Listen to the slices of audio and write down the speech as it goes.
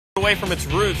away from its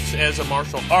roots as a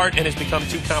martial art and has become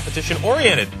too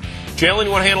competition-oriented. Jalen,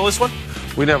 you want to handle this one?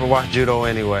 We never watched judo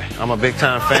anyway. I'm a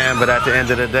big-time fan, but at the end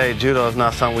of the day, judo is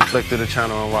not something we flick through the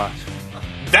channel and watch.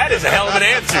 That is a hell of an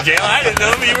answer, Jalen. I didn't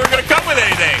know you were going to come with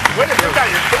anything. Wait a minute, your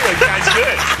feeling guy's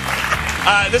good.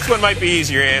 This one might be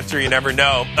easier to answer. You never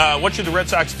know. What should the Red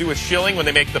Sox do with Schilling when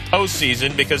they make the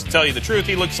postseason? Because to tell you the truth,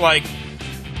 he looks like,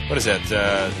 what is that?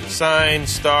 Sign,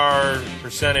 star,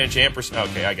 percentage, ampersand.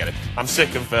 Okay, I get it. I'm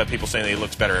sick of people saying that he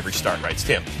looks better every start, writes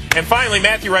Tim. And finally,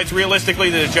 Matthew writes, realistically,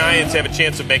 the Giants have a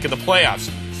chance of making the playoffs.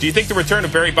 Do you think the return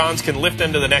of Barry Bonds can lift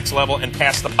them to the next level and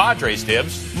pass the Padres,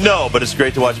 Dibs? No, but it's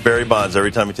great to watch Barry Bonds. Every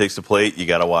time he takes the plate, you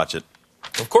got to watch it.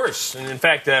 Of course. And in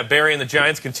fact, Barry and the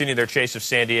Giants continue their chase of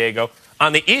San Diego.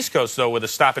 On the East Coast, though, with a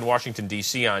stop in Washington,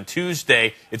 D.C. on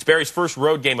Tuesday, it's Barry's first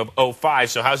road game of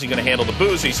 05, so how's he going to handle the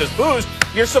boos? He says, boos,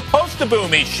 you're supposed to boo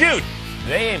me. Shoot.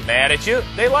 They ain't mad at you.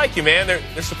 They like you, man.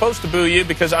 They're supposed to boo you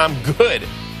because I'm good.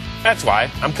 That's why.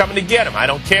 I'm coming to get them. I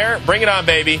don't care. Bring it on,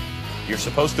 baby. You're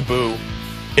supposed to boo.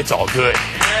 It's all good. Is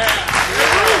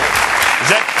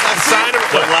that a sign of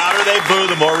the louder they boo,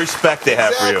 the more respect they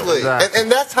have for you. Exactly.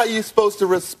 And that's how you're supposed to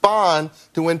respond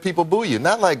to when people boo you.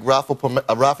 Not like Rafael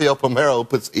Palmeiro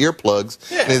puts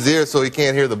earplugs in his ears so he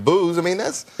can't hear the boos. I mean,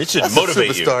 it should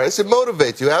motivate you. It should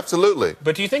motivate you, absolutely.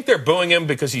 But do you think they're booing him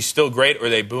because he's still great, or are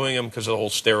they booing him because of the whole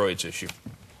steroids issue?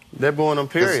 They're booing him,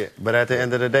 period. But at the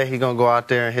end of the day, he's going to go out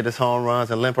there and hit his home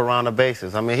runs and limp around the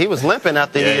bases. I mean, he was limping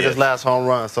after he hit his last home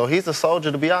run, so he's a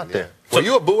soldier to be out there. Were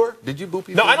you a booer? Did you boo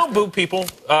people? No, I don't boo people.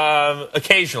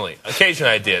 Occasionally.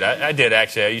 Occasionally I did. I did,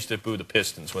 actually. I used to boo the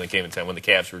Pistons when they came in town, when the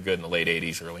Cavs were good in the late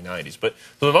 80s, early 90s. But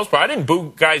for the most part, I didn't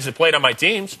boo guys that played on my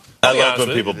teams. I loved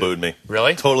when people booed me.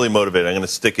 Really? Totally motivated. I'm going to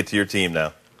stick it to your team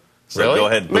now. So really? Go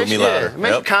ahead and boo me louder.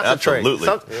 Make you concentrate. Absolutely.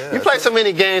 You play so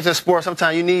many games in sports,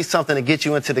 sometimes you need something to get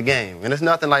you into the game. And it's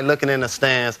nothing like looking in the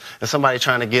stands and somebody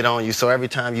trying to get on you. So every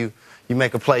time you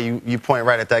make a play, you point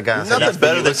right at that guy. And say, nothing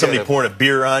better than somebody pouring a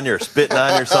beer on you or spitting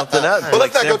on you or something. Well,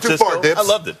 let's not go too far, Dibs. I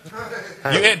loved it.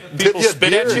 You had people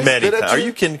spit at you? Many times. Are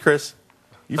you kidding, Chris?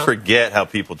 You forget how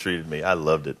people treated me. I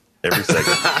loved it. Every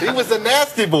second. He was a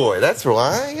nasty boy. That's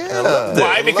why. Yeah.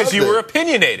 Why? Because you were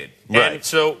opinionated. Right. And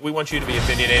so we want you to be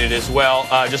opinionated as well.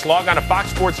 Just log on to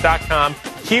foxsports.com,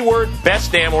 keyword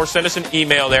bestdamn, or send us an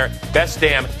email there,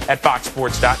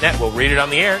 bestdamn@foxsports.net. We'll read it on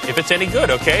the air if it's any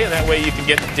good, okay? And that way you can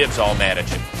get the Dibs all mad at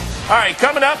you. All right,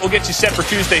 coming up, we'll get you set for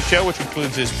Tuesday's show, which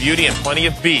includes his beauty and plenty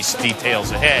of beast details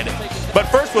ahead. But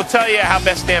first, we'll tell you how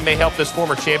Best Damn may help this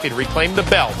former champion reclaim the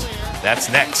belt.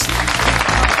 That's next.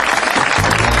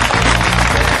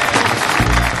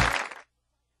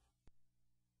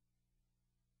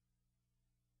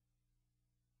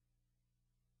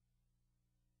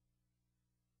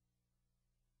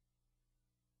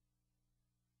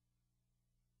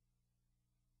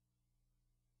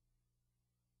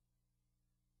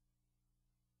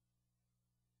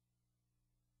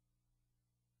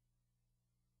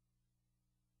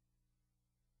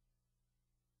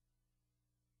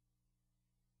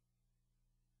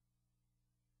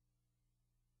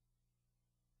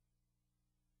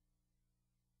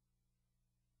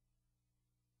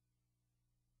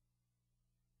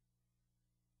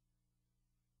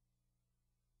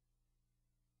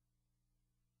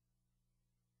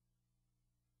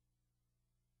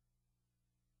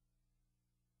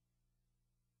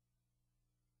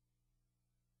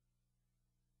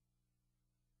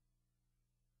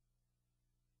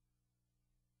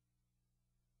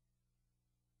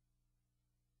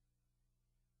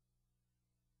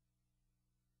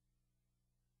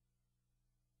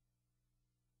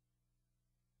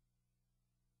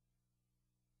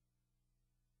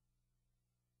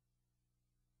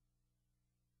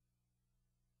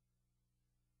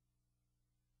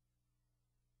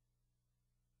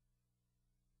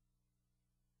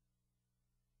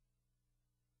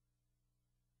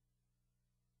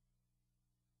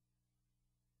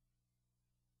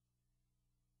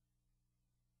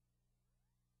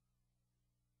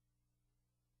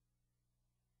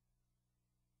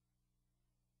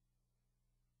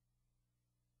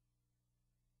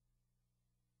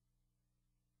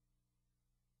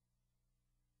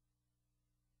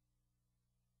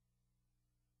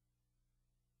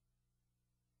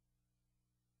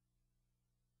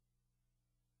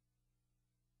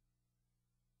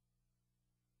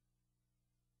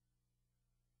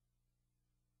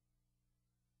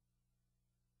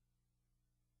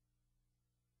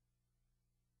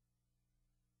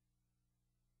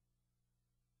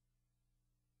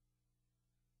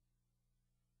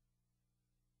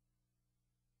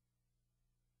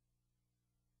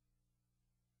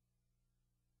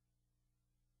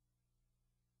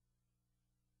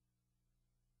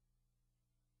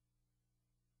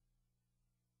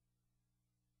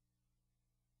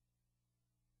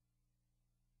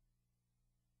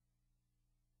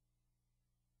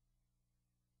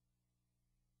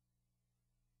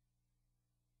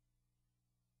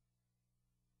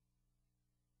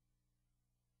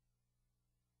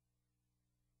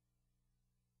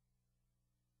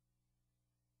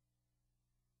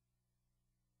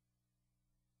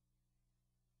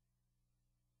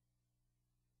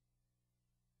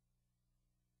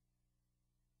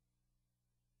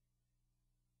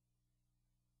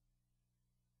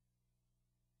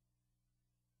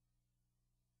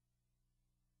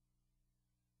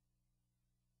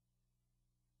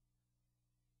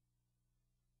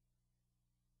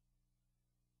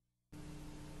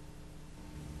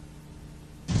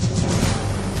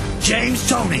 James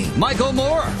Toney, Michael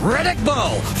Moore, Riddick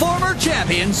Bowe, former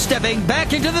champions stepping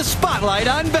back into the spotlight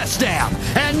on Best Damn.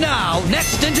 And now,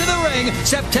 next into the ring,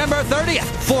 September 30th,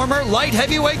 former light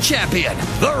heavyweight champion,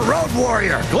 the Road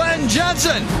Warrior, Glenn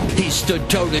Johnson. He stood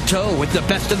toe-to-toe with the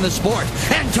best in the sport,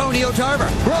 Antonio Tarver,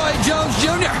 Roy Jones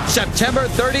Jr. September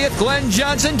 30th, Glenn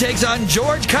Johnson takes on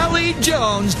George Khalid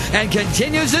Jones and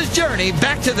continues his journey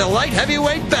back to the light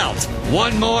heavyweight belt.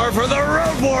 One more for the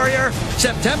Road Warrior,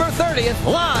 September 30th,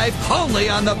 live only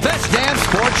on the Best Damn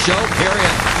Sports Show,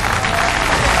 period.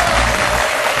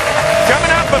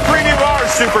 Coming up, a preview of our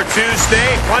Super Tuesday.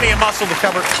 Plenty of muscle to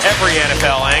cover every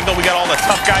NFL angle. We got all the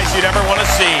tough guys you'd ever want to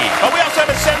see. But we also have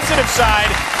a sensitive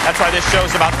side. That's why this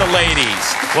show's about the ladies.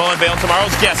 We'll unveil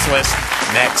tomorrow's guest list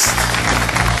next.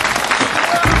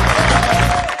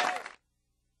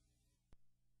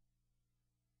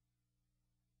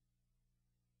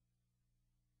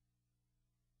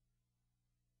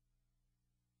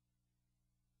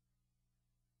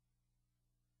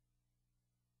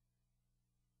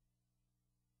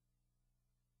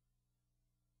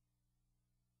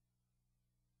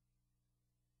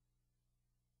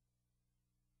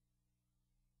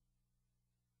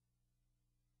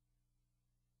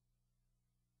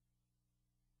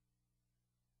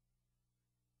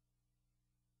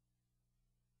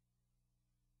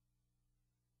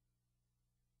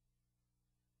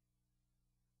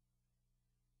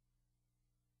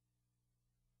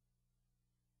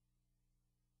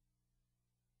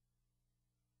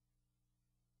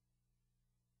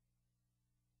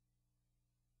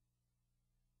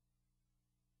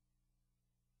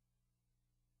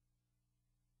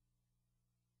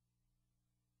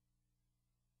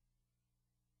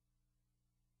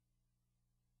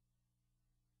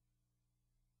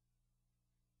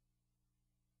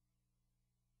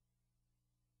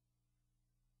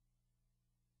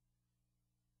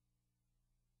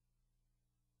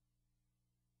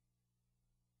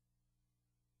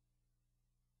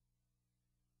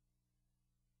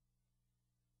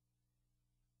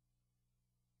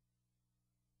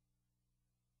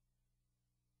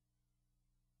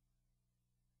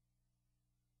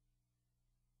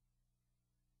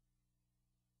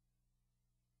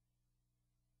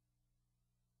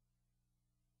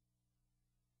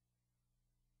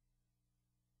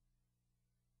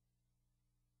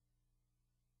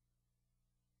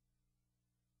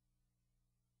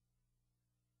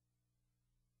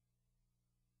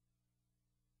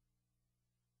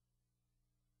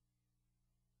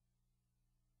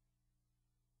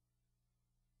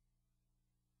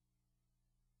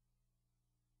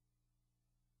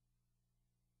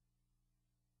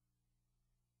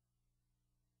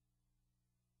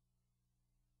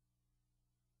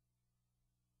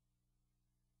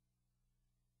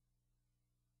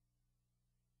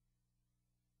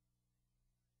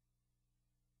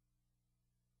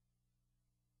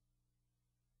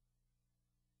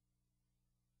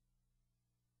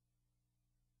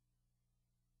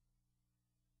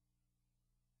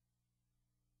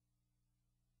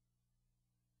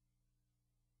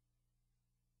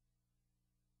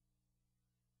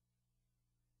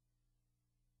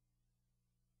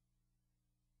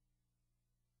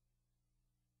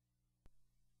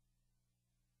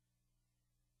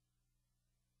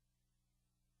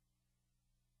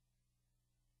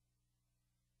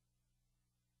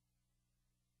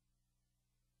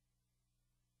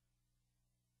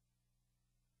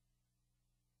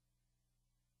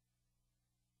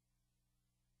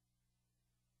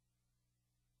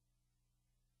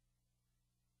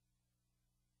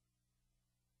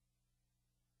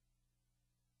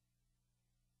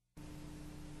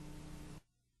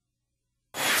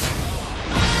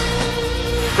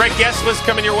 Great guest list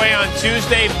coming your way on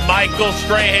Tuesday. Michael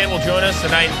Strahan will join us the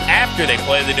night after they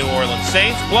play the New Orleans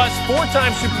Saints. Plus,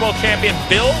 four-time Super Bowl champion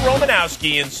Bill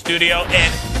Romanowski in studio.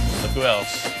 And look who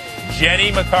else.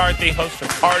 Jenny McCarthy, host of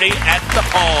Party at the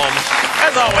Homes.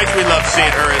 As always, we love seeing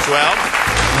her as well.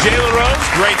 Jalen Rose,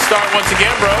 great start once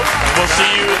again, bro. We'll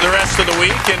see you the rest of the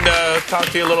week and talk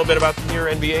to you a little bit about your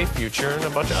NBA future and a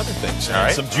bunch of other things. All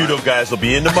right? Some judo guys will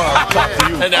be in tomorrow. Talk to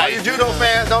you. And all you judo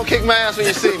fans, don't kick my ass when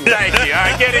you see me. Thank you. All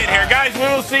right, get in here. Guys, we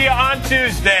will see you on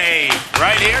Tuesday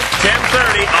right here,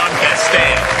 10:30 on Best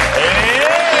Damn.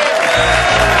 Hey!